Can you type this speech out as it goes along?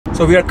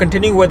So we are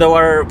continuing with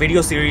our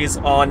video series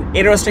on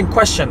interesting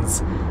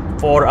questions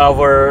for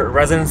our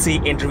residency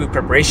interview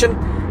preparation.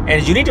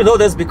 And you need to know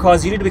this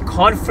because you need to be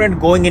confident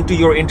going into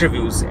your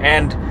interviews.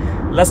 And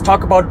let's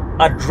talk about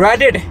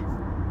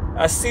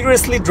a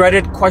seriously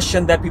dreaded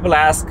question that people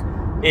ask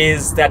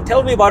is that,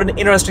 tell me about an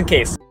interesting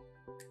case.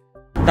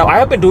 Now, I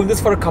have been doing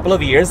this for a couple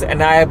of years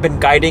and I have been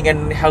guiding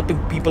and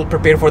helping people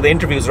prepare for the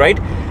interviews, right?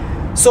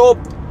 So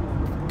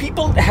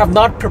people have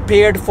not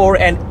prepared for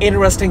an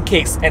interesting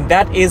case, and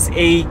that is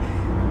a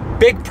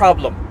big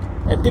problem.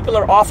 And people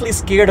are awfully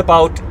scared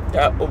about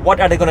what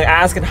are they going to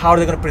ask and how are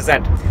they going to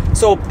present.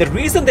 So the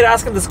reason they're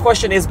asking this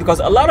question is because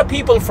a lot of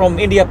people from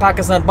India,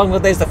 Pakistan,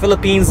 Bangladesh, the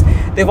Philippines,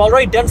 they've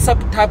already done some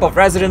type of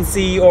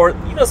residency or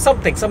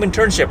some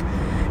internship.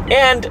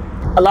 And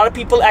a lot of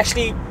people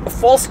actually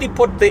falsely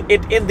put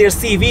it in their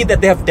CV that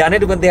they have done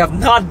it when they have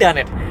not done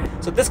it.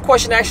 So this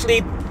question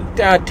actually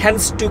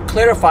tends to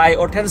clarify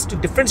or tends to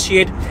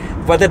differentiate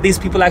whether these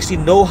people actually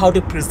know how to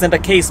present a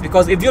case.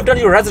 Because if you've done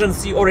your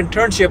residency or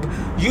internship,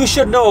 you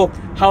should know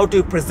how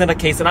to present a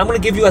case. And I'm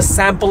going to give you a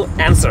sample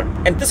answer.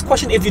 And this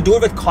question, if you do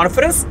it with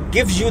confidence,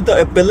 gives you the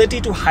ability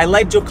to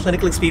highlight your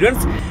clinical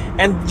experience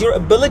and your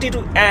ability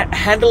to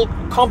handle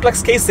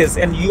complex cases.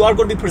 And you are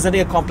going to be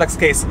presenting a complex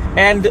case.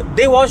 And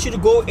they want you to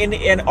go in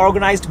an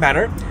organized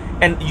manner.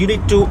 And you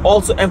need to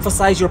also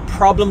emphasize your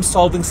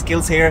problem-solving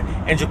skills here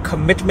and your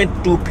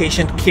commitment to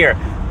patient care.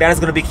 That is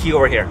going to be key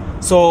over here.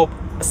 So,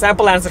 a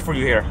sample answer for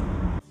you here.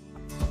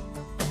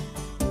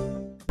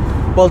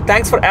 Well,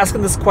 thanks for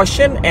asking this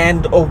question.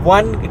 And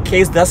one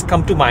case does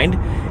come to mind.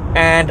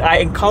 And I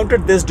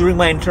encountered this during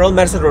my internal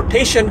medicine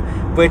rotation,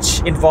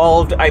 which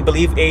involved, I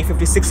believe, a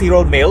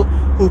 56-year-old male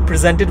who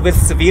presented with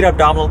severe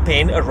abdominal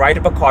pain, a right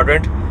upper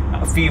quadrant,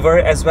 fever,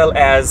 as well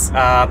as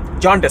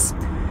jaundice.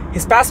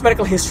 His past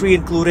medical history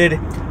included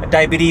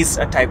diabetes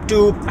type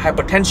 2,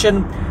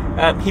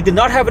 hypertension. He did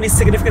not have any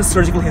significant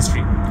surgical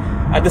history.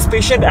 This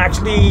patient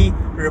actually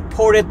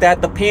reported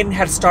that the pain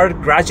had started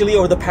gradually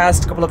over the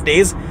past couple of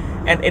days,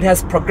 and it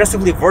has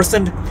progressively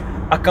worsened,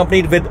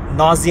 accompanied with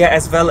nausea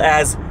as well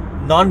as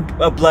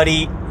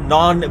non-bloody,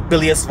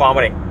 non-bilious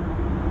vomiting.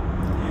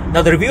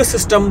 Now, the review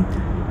system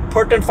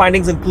pertinent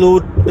findings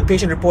include the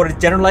patient reported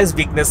generalized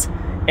weakness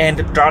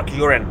and dark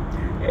urine.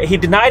 He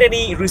denied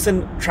any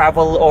recent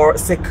travel or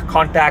sick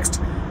contacts,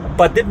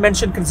 but did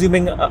mention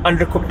consuming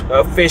undercooked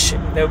fish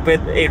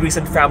with a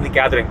recent family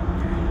gathering.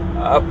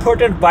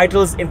 Pertinent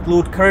vitals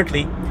include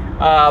currently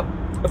a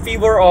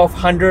fever of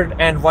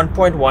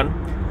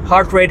 101.1,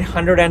 heart rate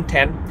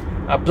 110,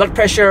 blood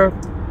pressure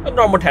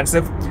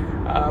normotensive,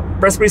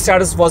 respiratory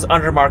status was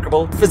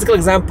unremarkable. Physical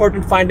exam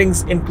pertinent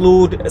findings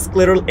include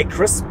scleral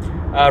icterus,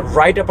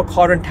 right upper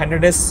quadrant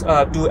tenderness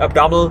to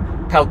abdominal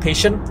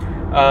palpation.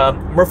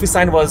 Murphy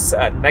sign was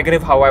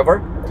negative,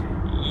 however,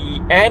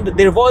 and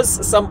there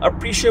was some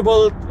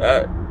appreciable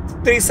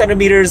 3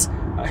 centimeters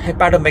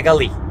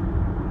hepatomegaly.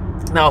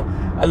 Now,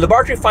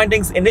 laboratory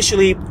findings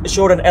initially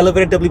showed an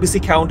elevated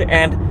WBC count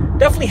and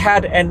definitely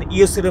had an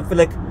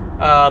eosinophilic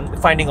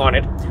finding on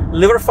it.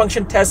 Liver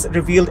function tests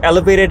revealed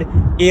elevated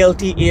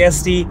ALT,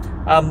 AST,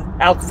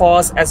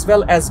 alk-phos, as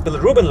well as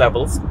bilirubin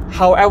levels.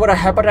 However, a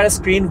hepatitis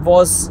screen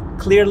was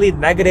clearly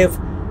negative,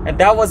 and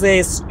that was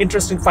a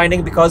interesting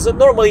finding because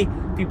normally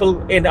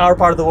people in our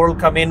part of the world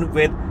come in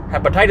with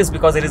hepatitis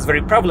because it is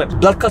very prevalent.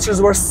 Blood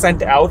cultures were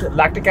sent out.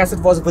 Lactic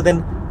acid was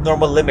within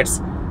normal limits.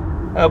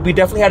 We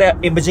definitely had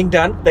an imaging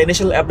done. The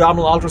initial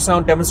abdominal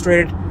ultrasound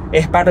demonstrated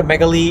a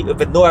hepatomegaly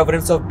with no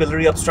evidence of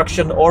biliary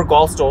obstruction or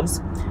gallstones.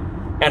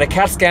 And a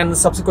CAT scan,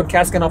 subsequent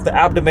CAT scan of the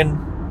abdomen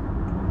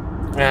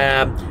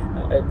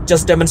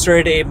just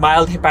demonstrated a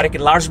mild hepatic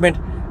enlargement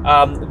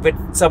with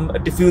some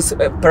diffuse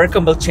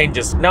pericumbal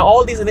changes. Now,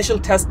 all these initial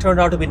tests turned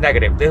out to be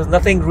negative. There's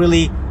nothing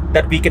really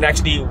that we can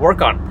actually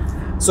work on.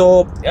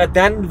 So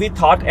then we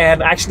thought,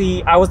 and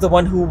actually I was the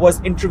one who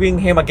was interviewing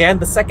him again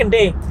the second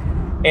day,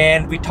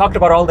 and we talked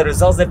about all the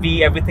results that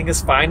everything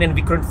is fine and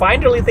we couldn't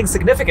find really anything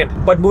significant.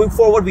 But moving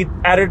forward, we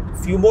added a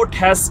few more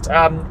tests,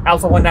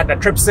 alpha-1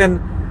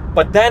 antitrypsin,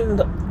 but then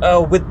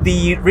with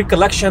the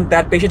recollection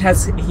that patient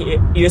has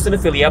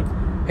eosinophilia,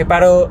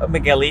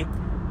 hepatomegaly,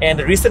 and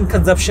the recent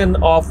consumption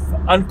of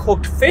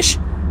uncooked fish,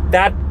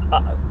 that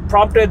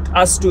prompted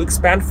us to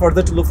expand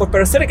further to look for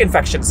parasitic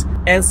infections.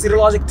 And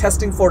serologic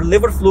testing for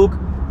liver fluke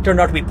turned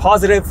out to be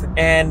positive,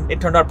 and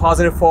it turned out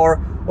positive for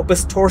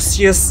Opus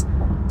tortius.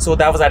 So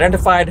that was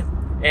identified,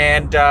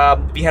 and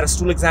we had a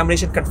stool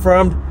examination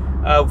confirmed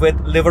with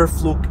liver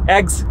fluke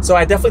eggs. So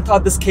I definitely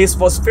thought this case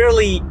was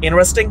fairly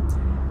interesting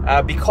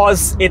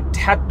because it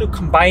had to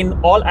combine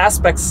all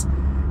aspects.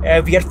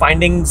 We had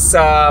findings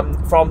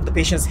from the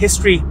patient's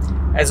history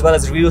as well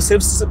as review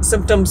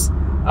symptoms,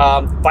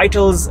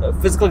 vitals,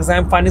 physical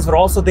exam findings were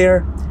also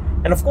there.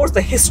 And of course,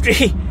 the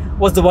history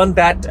was the one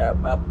that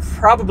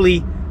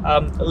probably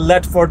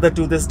led further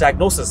to this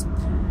diagnosis.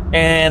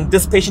 And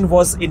this patient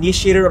was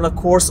initiated on a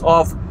course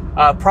of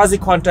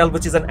praziquantel,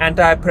 which is an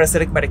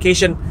anti-parasitic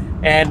medication,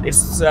 and it's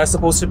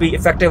supposed to be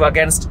effective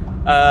against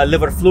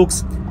liver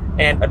flukes.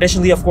 And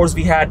additionally, of course,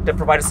 we had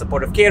provided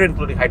supportive care,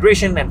 including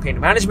hydration and pain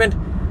management.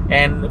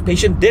 and the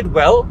patient did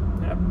well.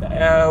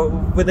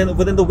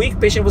 Within the week,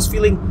 patient was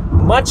feeling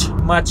much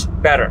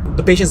better.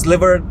 The patient's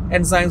liver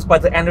enzymes by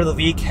the end of the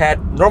week had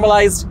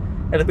normalized,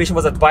 and the patient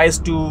was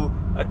advised to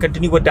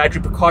continue with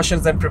dietary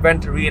precautions and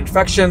prevent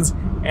reinfections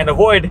and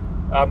avoid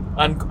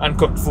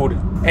uncooked food.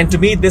 And to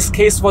me, this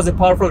case was a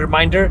powerful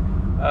reminder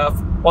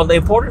on the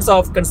importance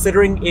of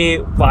considering a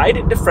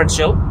wide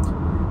differential,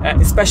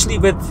 especially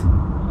with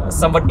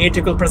somewhat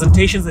atypical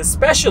presentations,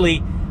 especially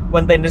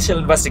when the initial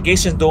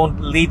investigations don't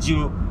lead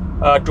you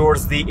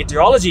towards the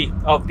etiology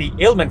of the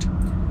ailment.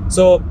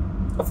 So,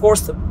 of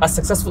course, a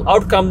successful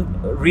outcome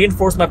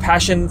reinforced my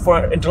passion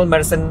for internal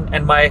medicine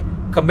and my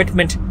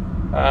commitment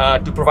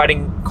to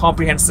providing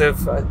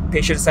comprehensive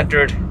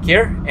patient-centered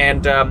care.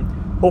 And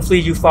hopefully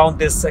you found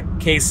this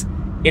case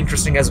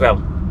interesting as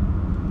well.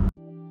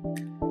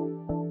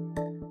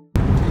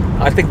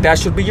 I think that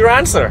should be your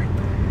answer.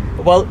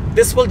 Well,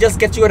 this will just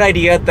get you an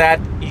idea that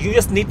you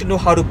just need to know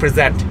how to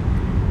present,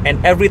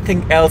 and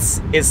everything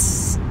else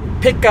is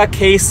pick a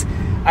case.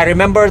 I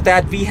remember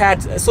that we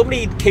had so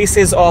many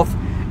cases of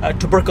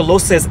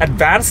tuberculosis,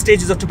 advanced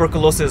stages of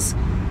tuberculosis,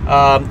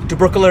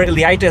 tubercular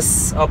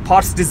ileitis,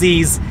 Pott's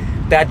disease,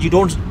 that you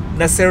don't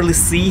necessarily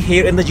see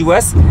here in the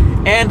US.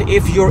 And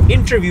if your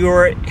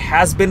interviewer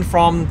has been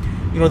from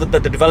the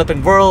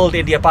developing world,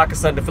 India,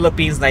 Pakistan, the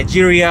Philippines,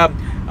 Nigeria,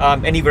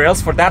 anywhere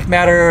else for that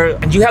matter,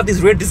 and you have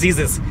these rare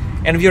diseases,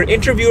 and if your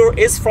interviewer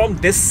is from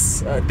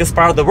this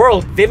part of the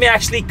world, they may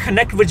actually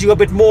connect with you a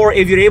bit more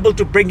if you're able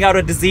to bring out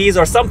a disease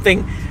or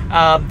something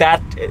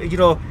that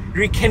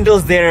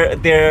rekindles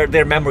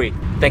their memory.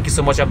 Thank you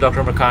so much. I'm Dr.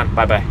 Amar Khan.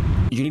 Bye-bye.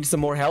 You need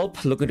some more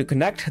help looking to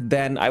connect?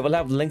 Then I will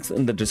have links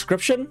in the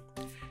description,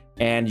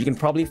 and you can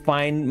probably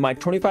find my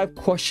 25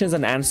 questions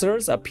and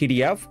answers, a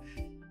PDF.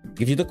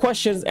 Gives you the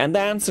questions and the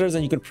answers,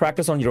 and you can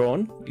practice on your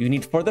own. You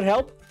need further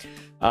help?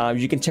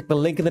 You can check the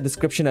link in the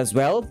description as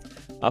well.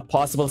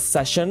 Possible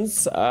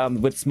sessions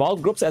with small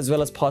groups as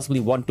well as possibly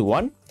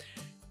one-to-one.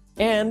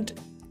 And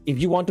if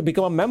you want to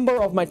become a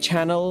member of my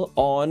channel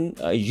on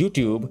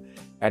YouTube,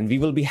 and we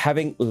will be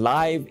having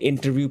live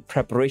interview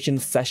preparation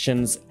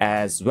sessions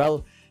as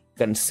well,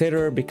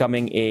 consider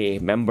becoming a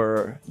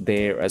member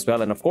there as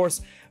well. And of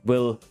course,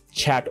 we'll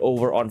chat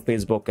over on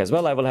Facebook as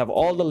well. I will have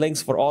all the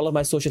links for all of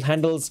my social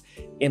handles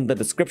in the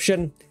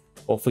description.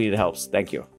 Hopefully it helps. Thank you.